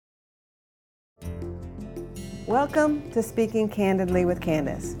Welcome to Speaking Candidly with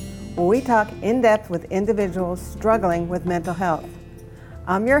Candace, where we talk in depth with individuals struggling with mental health.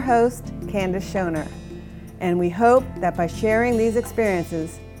 I'm your host, Candace Schoner, and we hope that by sharing these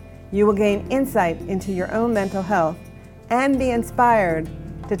experiences, you will gain insight into your own mental health and be inspired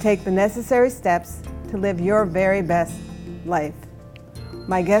to take the necessary steps to live your very best life.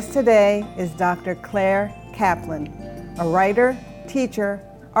 My guest today is Dr. Claire Kaplan, a writer, teacher,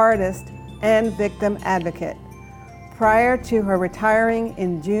 artist, and victim advocate. Prior to her retiring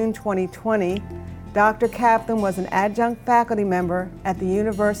in June 2020, Dr. Kaplan was an adjunct faculty member at the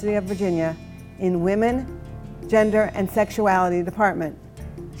University of Virginia in Women, Gender, and Sexuality Department.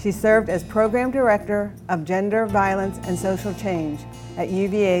 She served as Program Director of Gender Violence and Social Change at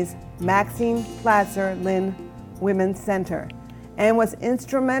UVA's Maxine Platzer Lynn Women's Center and was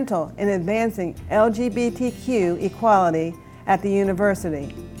instrumental in advancing LGBTQ equality at the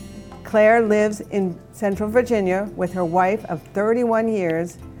university. Claire lives in Central Virginia with her wife of 31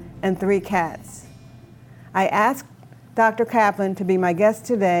 years and 3 cats. I asked Dr. Kaplan to be my guest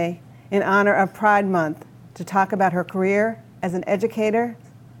today in honor of Pride Month to talk about her career as an educator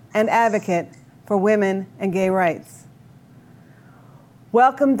and advocate for women and gay rights.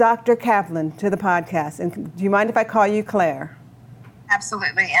 Welcome, Dr. Kaplan, to the podcast. And do you mind if I call you Claire?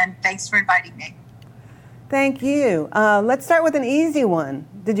 Absolutely, and thanks for inviting me. Thank you. Let's start with an easy one.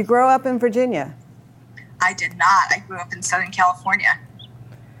 Did you grow up in Virginia? I did not. I grew up in Southern California.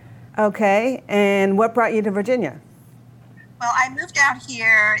 Okay, and what brought you to Virginia? Well, I moved out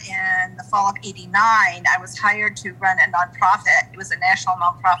here in the fall of '89. I was hired to run a nonprofit. It was a national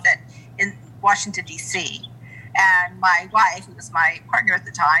nonprofit in Washington, D.C. And my wife, who was my partner at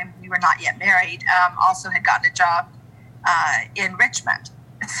the time, we were not yet married, also had gotten a job in Richmond.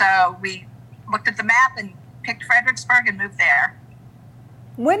 So we looked at the map and picked Fredericksburg and moved there.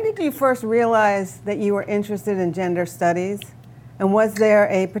 When did you first realize that you were interested in gender studies? And was there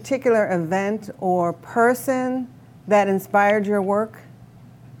a particular event or person that inspired your work?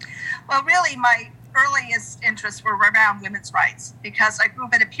 Well, really, my earliest interests were around women's rights because I grew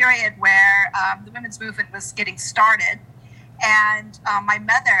up in a period where the women's movement was getting started. And my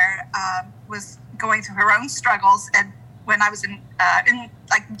mother was going through her own struggles. And when I was in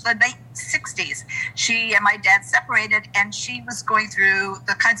the late 60s, she and my dad separated, and she was going through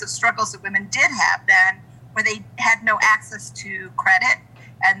the kinds of struggles that women did have then, where they had no access to credit,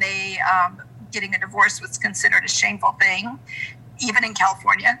 and they getting a divorce was considered a shameful thing, even in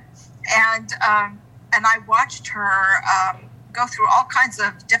California. And I watched her go through all kinds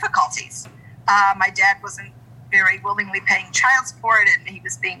of difficulties. My dad wasn't very willingly paying child support, and he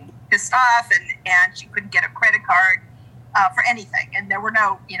was being pissed off, and she couldn't get a credit card for anything. And there were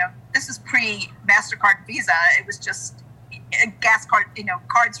no, this is pre-MasterCard Visa. It was just a gas card,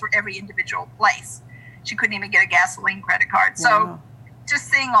 cards for every individual place. She couldn't even get a gasoline credit card. Wow. So just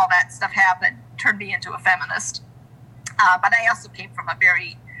seeing all that stuff happen turned me into a feminist. But I also came from a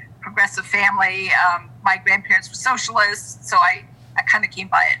very progressive family. My grandparents were socialists, so I kind of came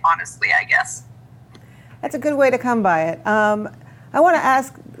by it honestly, I guess. That's a good way to come by it. I want to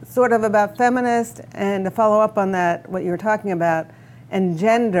ask sort of about feminist and to follow up on that, what you were talking about, and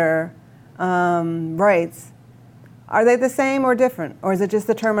gender rights. Are they the same or different, or is it just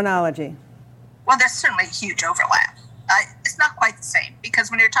the terminology? Well, there's certainly a huge overlap. It's not quite the same,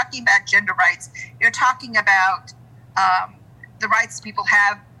 because when you're talking about gender rights, you're talking about the rights people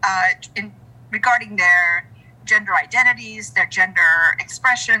have regarding their gender identities, their gender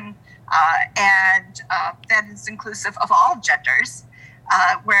expression, and that is inclusive of all genders.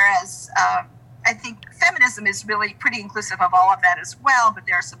 Whereas I think feminism is really pretty inclusive of all of that as well, but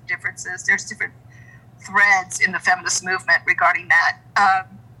there are some differences. There's different threads in the feminist movement regarding that.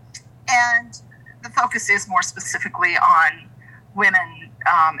 And the focus is more specifically on women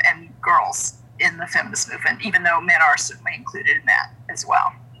and girls in the feminist movement, even though men are certainly included in that as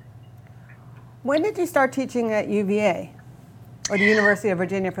well. When did you start teaching at UVA, or the University of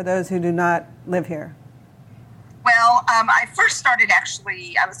Virginia, for those who do not live here? Well, I first started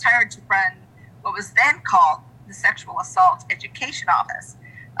I was hired to run what was then called the Sexual Assault Education Office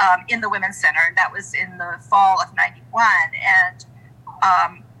in the Women's Center, and that was in the fall of '91. And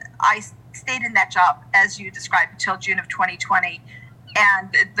I stayed in that job, as you described, until June of 2020.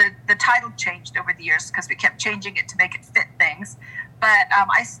 And the title changed over the years because we kept changing it to make it fit things. But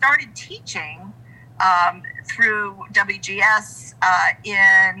I started teaching through WGS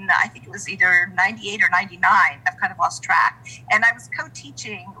in, I think it was either 98 or 99. I've kind of lost track. And I was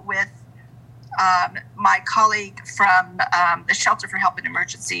co-teaching with my colleague from the Shelter for Help in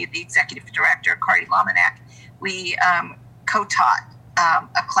Emergency, the executive director, Kari Lamanak. We co-taught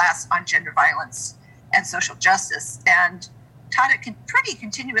a class on gender violence and social justice, and taught it pretty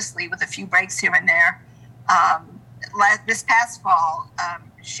continuously with a few breaks here and there. This past fall,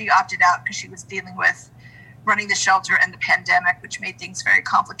 she opted out because she was dealing with running the shelter and the pandemic, which made things very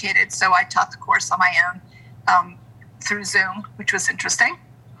complicated. So I taught the course on my own through Zoom, which was interesting.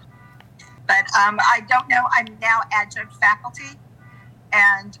 But I don't know. I'm now adjunct faculty,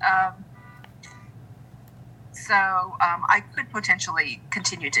 and so I could potentially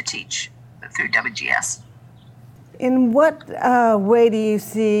continue to teach through WGS. In what way do you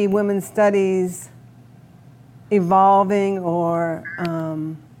see women's studies evolving or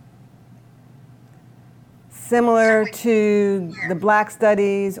similar to the Black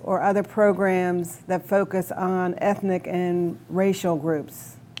Studies or other programs that focus on ethnic and racial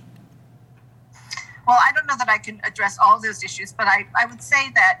groups? Well, I don't know that I can address all of those issues, but I would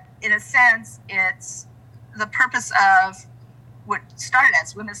say that in a sense, it's the purpose of what started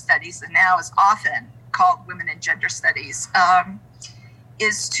as women's studies and now is often called women and gender studies,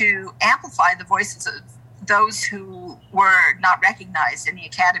 is to amplify the voices of those who were not recognized in the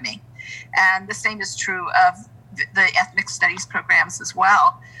academy. And the same is true of the ethnic studies programs as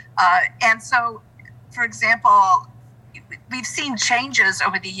well. And so, for example, we've seen changes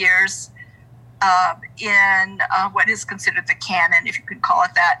over the years in what is considered the canon, if you could call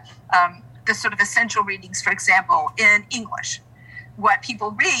it that, the sort of essential readings, for example, in English. What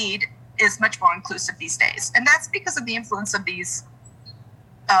people read is much more inclusive these days. And that's because of the influence of these,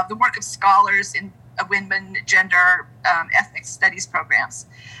 the work of scholars in women, gender, ethnic studies programs.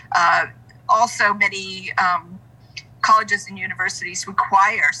 Also, many colleges and universities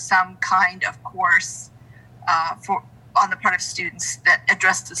require some kind of course on the part of students that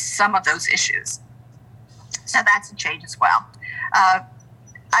addresses some of those issues. So that's a change as well.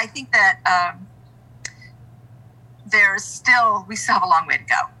 I think that we still have a long way to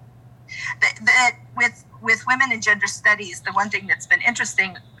go. With women and gender studies, the one thing that's been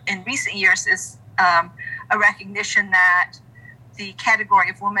interesting in recent years is a recognition that the category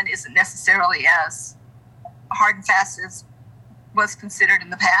of woman isn't necessarily as hard and fast as was considered in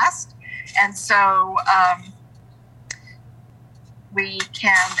the past. And so we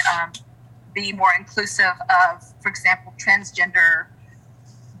can be more inclusive of, for example, transgender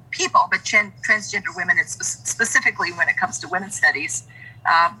people, but transgender women, it's specifically when it comes to women's studies.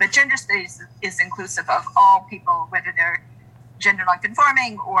 But gender studies is inclusive of all people, whether they're gender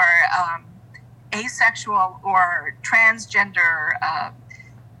nonconforming or asexual or transgender.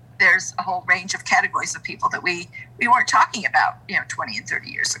 There's a whole range of categories of people that we weren't talking about, 20 and 30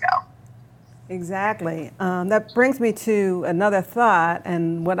 years ago. Exactly. That brings me to another thought,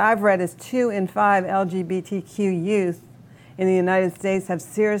 and what I've read is 2 in 5 LGBTQ youth in the United States have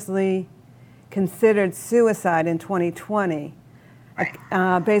seriously considered suicide in 2020,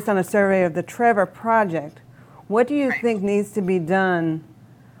 right. Based on a survey of the Trevor Project. What do you think needs to be done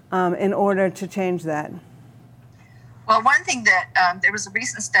in order to change that? Well, one thing that there was a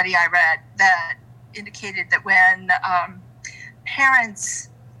recent study I read that indicated that when parents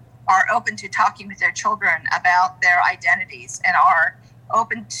are open to talking with their children about their identities and are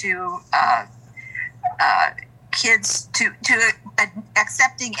open to kids to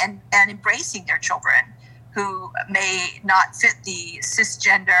accepting and embracing their children who may not fit the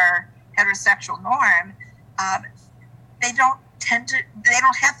cisgender heterosexual norm, they don't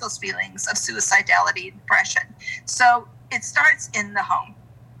have those feelings of suicidality and depression. So it starts in the home.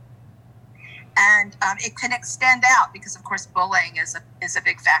 And it can extend out because, of course, bullying is a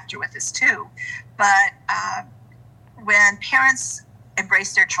big factor with this too. But when parents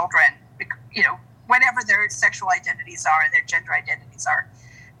embrace their children, whatever their sexual identities are and their gender identities are,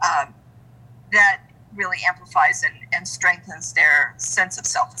 that really amplifies and strengthens their sense of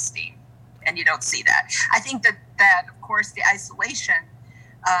self-esteem. And you don't see that. I think that of course, the isolation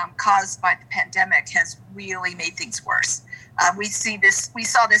caused by the pandemic has really made things worse. We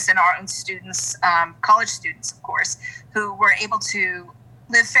saw this in our own students, college students, of course, who were able to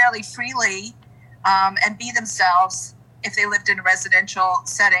live fairly freely and be themselves if they lived in a residential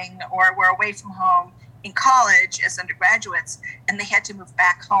setting or were away from home in college as undergraduates, and they had to move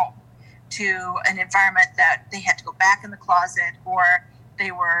back home to an environment that they had to go back in the closet, or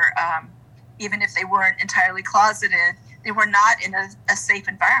they were, even if they weren't entirely closeted, they were not in a safe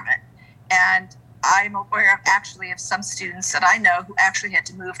environment. And I'm aware of some students that I know who actually had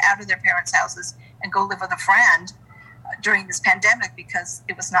to move out of their parents' houses and go live with a friend during this pandemic because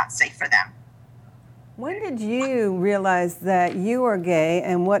it was not safe for them. When did you realize that you were gay,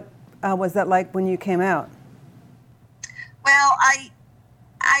 and what was that like when you came out? Well, I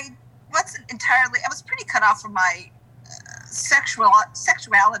wasn't entirely, I was pretty cut off from my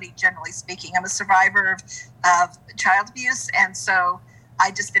sexuality, generally speaking. I'm a survivor of child abuse, and so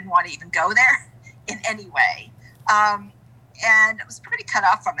I just didn't want to even go there in any way. And I was pretty cut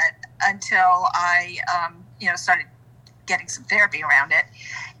off from it until I, started getting some therapy around it.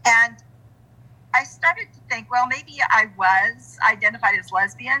 And I started to think, well, maybe I was identified as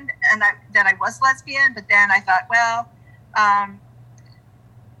lesbian, and that I was lesbian. But then I thought, well, I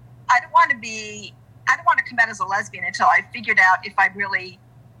don't want to come out as a lesbian until I figured out if I'm really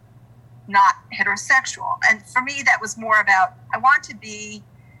not heterosexual. And for me, that was more about, I want to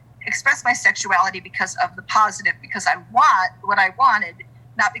express my sexuality because of the positive, because I want what I wanted,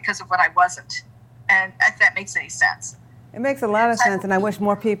 not because of what I wasn't. And if that makes any sense. It makes a lot of sense, and I wish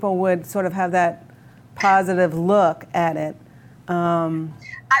more people would sort of have that positive look at it.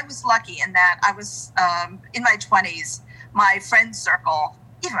 I was lucky in that I was in my 20s. My friend circle,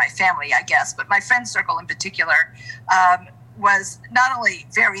 even my family, I guess, but my friend circle in particular, was not only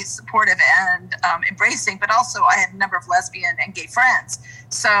very supportive and embracing, but also I had a number of lesbian and gay friends.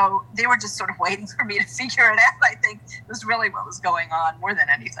 So they were just sort of waiting for me to figure it out. I think was really what was going on more than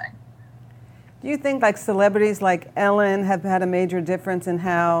anything. Do you think like celebrities like Ellen have had a major difference in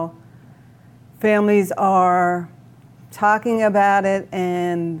how families are talking about it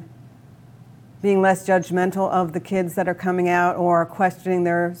and being less judgmental of the kids that are coming out or questioning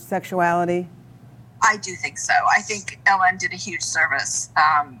their sexuality? I do think so. I think Ellen did a huge service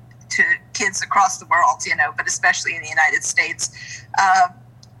to kids across the world, but especially in the United States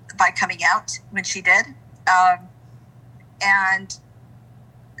by coming out when she did. And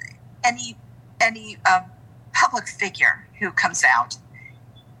any public figure who comes out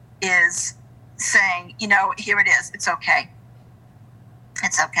is saying, here it is, it's okay.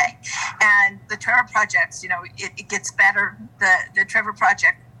 It's okay. And the Trevor Project, it gets better. The Trevor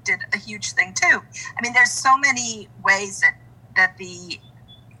Project did a huge thing too. I mean, there's so many ways that the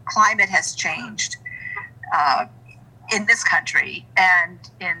climate has changed in this country and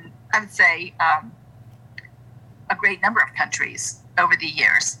in, I would say, a great number of countries over the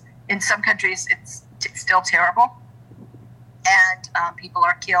years. In some countries, it's still terrible, and people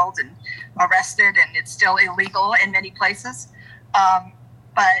are killed and arrested, and it's still illegal in many places.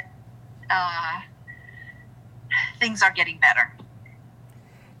 But things are getting better.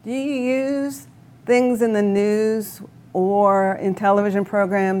 Do you use things in the news or in television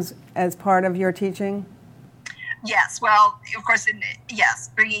programs as part of your teaching? Yes, well, of course,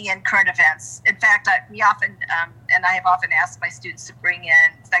 bringing in current events. In fact, we often, and I have often asked my students to bring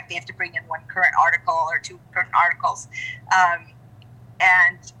in fact, they have to bring in one current article or two current articles,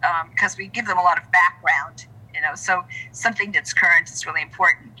 and because we give them a lot of background, so something that's current is really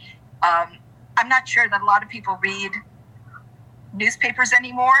important. I'm not sure that a lot of people read newspapers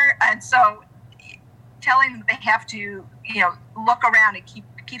anymore, and so telling them they have to, look around and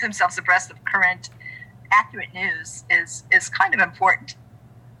keep themselves abreast of current, accurate news is kind of important.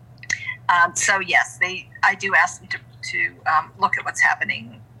 So yes, I do ask them to look at what's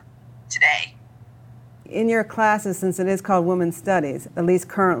happening today. In your classes, since it is called Women's Studies, at least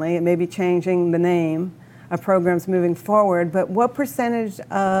currently, it may be changing the name of programs moving forward, but what percentage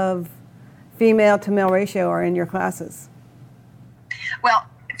of female to male ratio are in your classes? Well,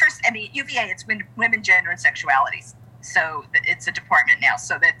 first, UVA, it's Women, Gender, and Sexualities. So it's a department now,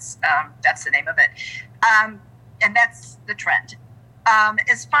 so that's the name of it. And that's the trend.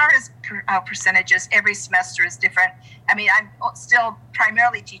 As far as percentages, every semester is different. I'm still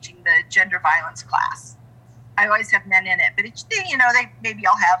primarily teaching the gender violence class. I always have men in it, but each thing, maybe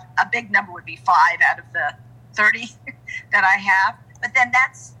I'll have a big number would be 5 out of the 30 that I have. But then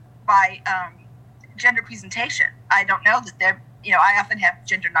that's by gender presentation. I don't know that they're, I often have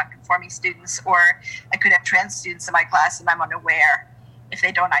gender nonconforming students, or I could have trans students in my class, and I'm unaware if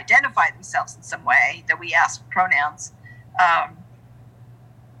they don't identify themselves in some way that we ask for pronouns,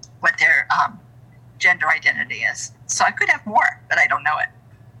 what their gender identity is. So I could have more, but I don't know it.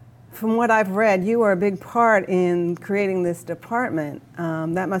 From what I've read, you were a big part in creating this department.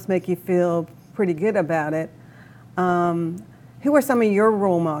 That must make you feel pretty good about it. Who are some of your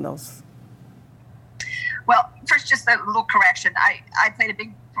role models? Well, first, just a little correction. I played a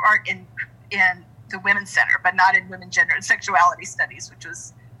big part in the Women's Center, but not in Women, Gender, and Sexuality Studies, which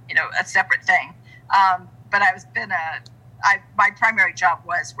was, a separate thing. But my primary job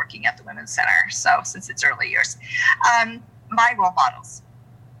was working at the Women's Center, so since its early years. My role models.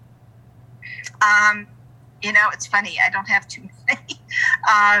 It's funny, I don't have too many.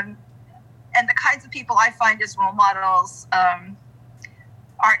 And the kinds of people I find as role models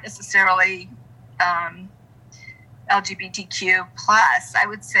aren't necessarily LGBTQ plus. I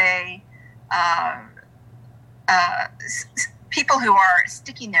would say people who are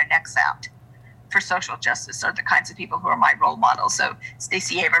sticking their necks out for social justice are the kinds of people who are my role models. So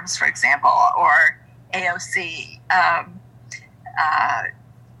Stacey Abrams, for example, or AOC,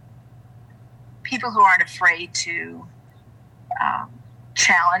 people who aren't afraid to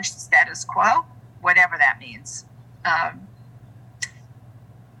challenge the status quo, whatever that means.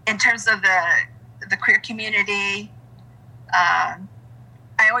 In terms of the queer community,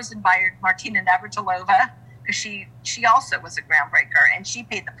 I always admired Martina Navratilova, because she also was a groundbreaker, and she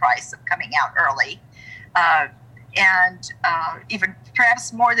paid the price of coming out early, and even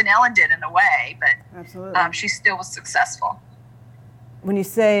perhaps more than Ellen did in a way, but absolutely, she still was successful. When you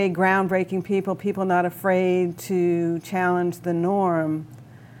say groundbreaking people not afraid to challenge the norm,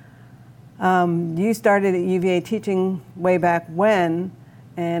 you started at UVA teaching way back when,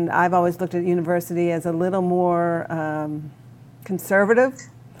 and I've always looked at university as a little more conservative.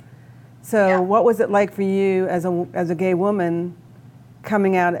 So yeah. What was it like for you as a gay woman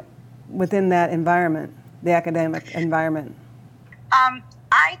coming out within that environment, the academic environment?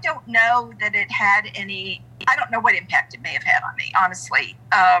 I don't know that it had any, I don't know what impact it may have had on me, honestly.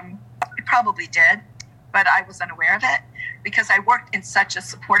 It probably did, but I was unaware of it because I worked in such a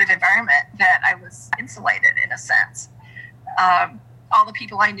supportive environment that I was insulated in a sense. All the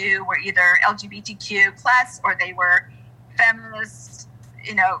people I knew were either LGBTQ plus, or they were feminists,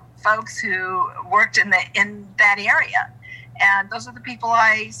 folks who worked in that area, and those are the people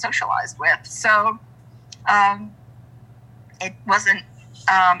I socialized with. So it wasn't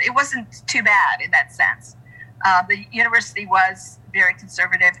too bad in that sense. The university was very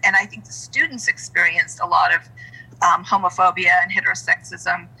conservative, and I think the students experienced a lot of homophobia and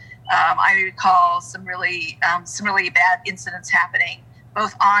heterosexism. I recall some really bad incidents happening,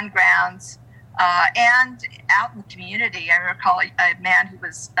 both on grounds and out in the community. I recall a man who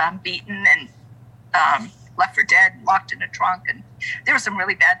was beaten and left for dead, locked in a trunk, and there were some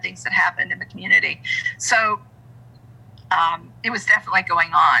really bad things that happened in the community. So it was definitely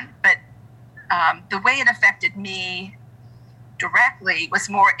going on, but the way it affected me directly was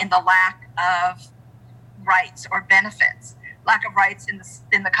more in the lack of rights or benefits, lack of rights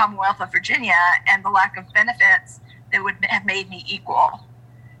in the Commonwealth of Virginia, and the lack of benefits that would have made me equal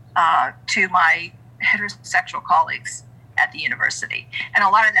to my heterosexual colleagues at the university. And a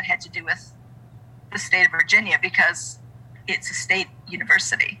lot of that had to do with the state of Virginia because it's a state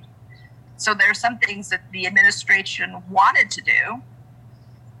university. So there are some things that the administration wanted to do.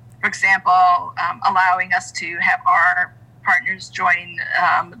 For example, allowing us to have our partners join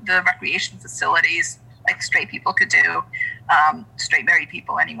the recreation facilities like straight people could do, straight married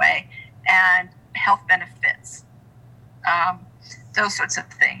people anyway, and health benefits. Those sorts of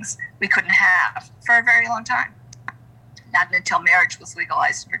things we couldn't have for a very long time, not until marriage was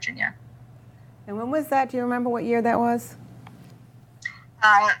legalized in Virginia. And when was that? Do you remember what year that was?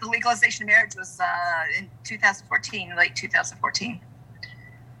 The legalization of marriage was in 2014, late 2014.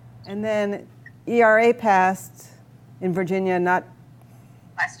 And then ERA passed in Virginia not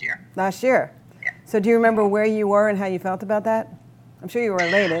last year. Yeah. So do you remember where you were and how you felt about that? I'm sure you were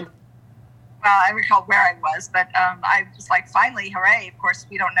elated. Well, I recall where I was, but I was like, finally, hooray. Of course,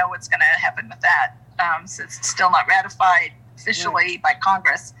 we don't know what's going to happen with that since it's still not ratified officially by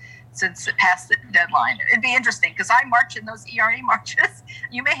Congress since it passed the deadline. It'd be interesting because I march in those ERA marches.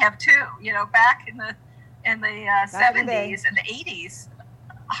 You may have too, back in the 70s and the 80s.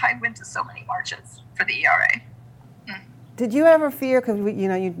 I went to so many marches for the ERA. Did you ever fear, because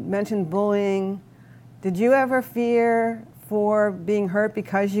you mentioned bullying, did you ever fear for being hurt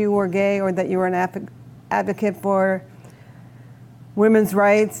because you were gay or that you were an advocate for women's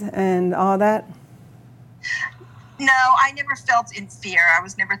rights and all that? No, I never felt in fear. I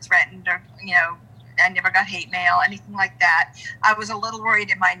was never threatened or, I never got hate mail, anything like that. I was a little worried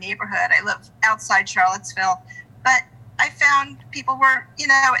in my neighborhood. I live outside Charlottesville, but I found people were,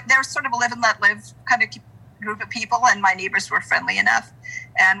 there was sort of a live and let live kind of group of people, and my neighbors were friendly enough.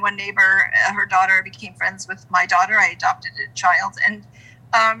 And one neighbor, her daughter became friends with my daughter. I adopted a child, and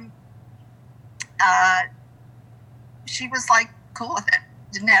she was like cool with it.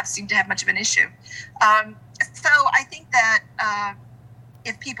 Didn't seem to have much of an issue. So I think that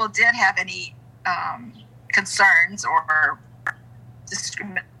if people did have any concerns or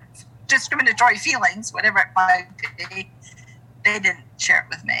discriminatory feelings, whatever it might be, they didn't share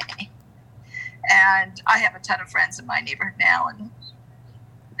it with me. And I have a ton of friends in my neighborhood now, and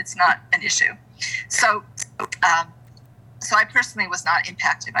it's not an issue. So I personally was not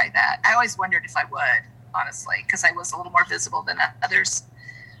impacted by that. I always wondered if I would, honestly, because I was a little more visible than others,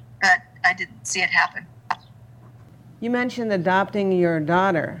 but I didn't see it happen. You mentioned adopting your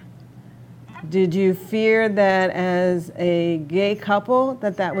daughter. Did you fear that as a gay couple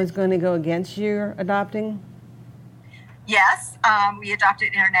that was going to go against your adopting? Yes, we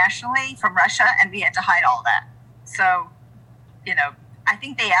adopted internationally from Russia, and we had to hide all that. So, I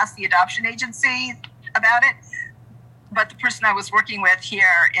think they asked the adoption agency about it, but the person I was working with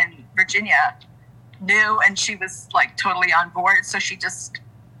here in Virginia knew, and she was like totally on board. So she just,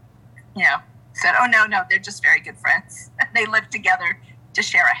 said, "Oh no, they're just very good friends. They live together to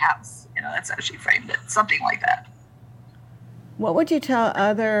share a house." That's how she framed it, something like that. What would you tell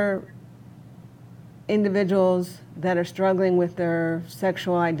other individuals that are struggling with their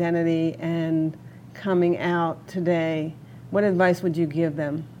sexual identity and coming out today? What advice would you give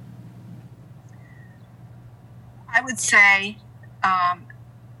them? I would say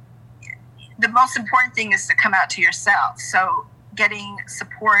the most important thing is to come out to yourself. So getting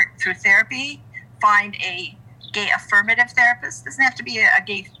support through therapy, find a gay affirmative therapist. It doesn't have to be a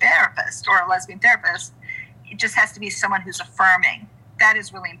gay therapist or a lesbian therapist. It just has to be someone who's affirming. That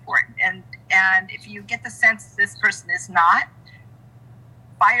is really important. And if you get the sense this person is not,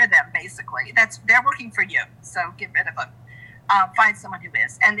 fire them, basically. They're working for you, so get rid of them. Find someone who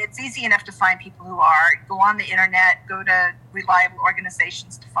is. And it's easy enough to find people who are. Go on the internet, go to reliable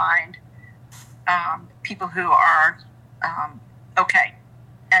organizations to find people who are okay.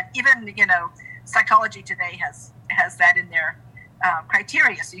 And even, Psychology Today has that in their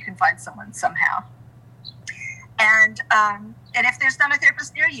criteria, so you can find someone somehow. And if there's not a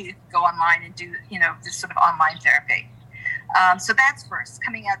therapist near you, go online and do, this sort of online therapy. So that's first.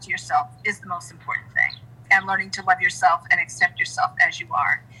 Coming out to yourself is the most important thing, and learning to love yourself and accept yourself as you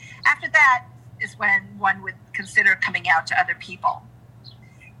are. After that is when one would consider coming out to other people.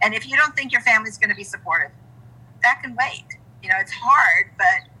 And if you don't think your family's going to be supportive, that can wait. It's hard,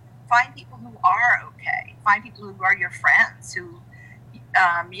 but find people who are okay. Find people who are your friends who,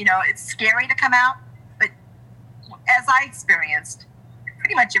 it's scary to come out, but as I experienced,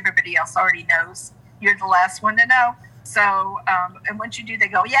 pretty much everybody else already knows. You're the last one to know. So, and once you do, they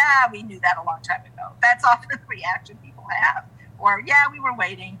go, "Yeah, we knew that a long time ago." That's often the reaction people have. Or, "Yeah, we were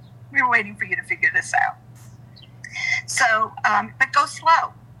waiting for you to figure this out." So, but go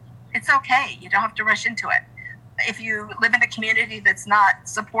slow. It's okay. You don't have to rush into it. If you live in a community that's not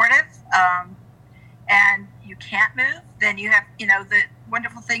supportive, and you can't move, then you have, the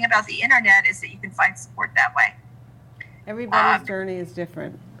wonderful thing about the internet is that you can find support that way. Everybody's journey is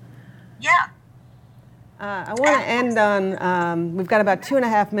different. Yeah. I want to end on, we've got about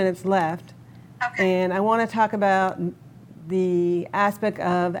 2.5 minutes left. Okay. And I want to talk about the aspect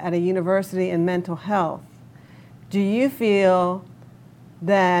of at a university in mental health. Do you feel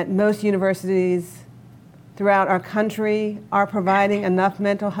that most universities throughout our country are providing enough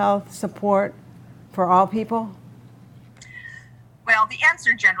mental health support for all people? Well, the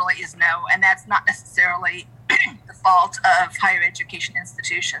answer generally is no, and that's not necessarily the fault of higher education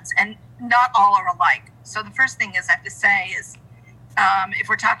institutions, and not all are alike. So the first thing I have to say is, if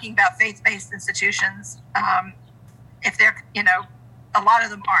we're talking about faith-based institutions, if they're, a lot of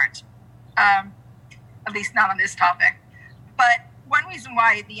them aren't, at least not on this topic. But one reason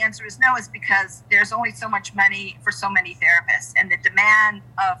why the answer is no is because there's only so much money for so many therapists, and the demand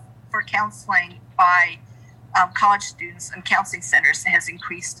for counseling by college students and counseling centers has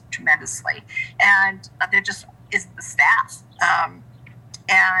increased tremendously, and there just isn't the staff,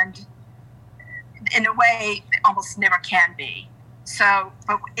 and in a way, it almost never can be. So,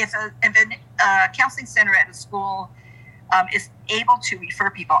 but if a counseling center at a school is able to refer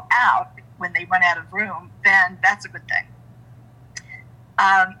people out when they run out of room, then that's a good thing.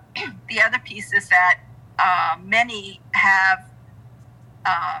 The other piece is that many have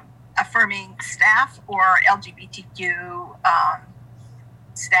affirming staff or LGBTQ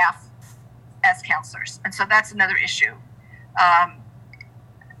staff as counselors, and so that's another issue.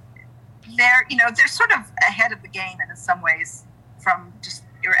 They're sort of ahead of the game in some ways from just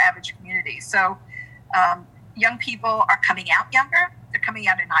your average community. So young people are coming out younger. They're coming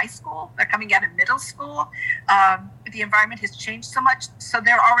out in high school. They're coming out in middle school. The environment has changed so much, so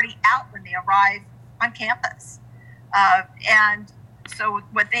they're already out when they arrive on campus. And so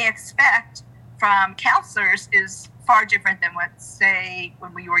what they expect from counselors is far different than what, say,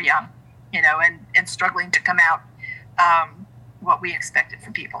 when we were young, and struggling to come out, what we expected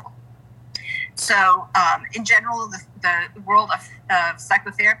from people. So in general, the world of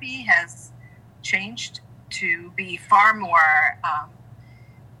psychotherapy has changed to be far more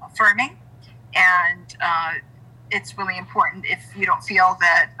affirming, and it's really important. If you don't feel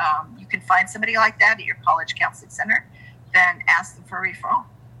that you can find somebody like that at your college counseling center, then ask them for a referral.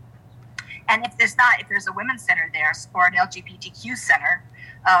 And if there's a women's center there or an LGBTQ center,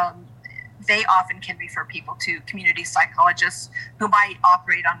 they often can refer people to community psychologists who might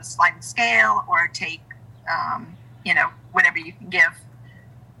operate on a sliding scale or take, whatever you can give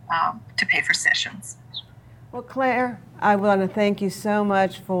to pay for sessions. Well, Claire, I want to thank you so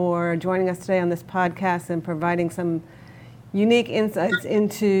much for joining us today on this podcast and providing some unique insights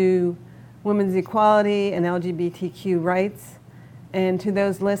into women's equality and LGBTQ rights. And to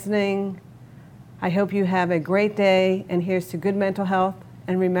those listening, I hope you have a great day, and here's to good mental health.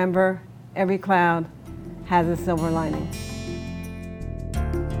 And remember, every cloud has a silver lining.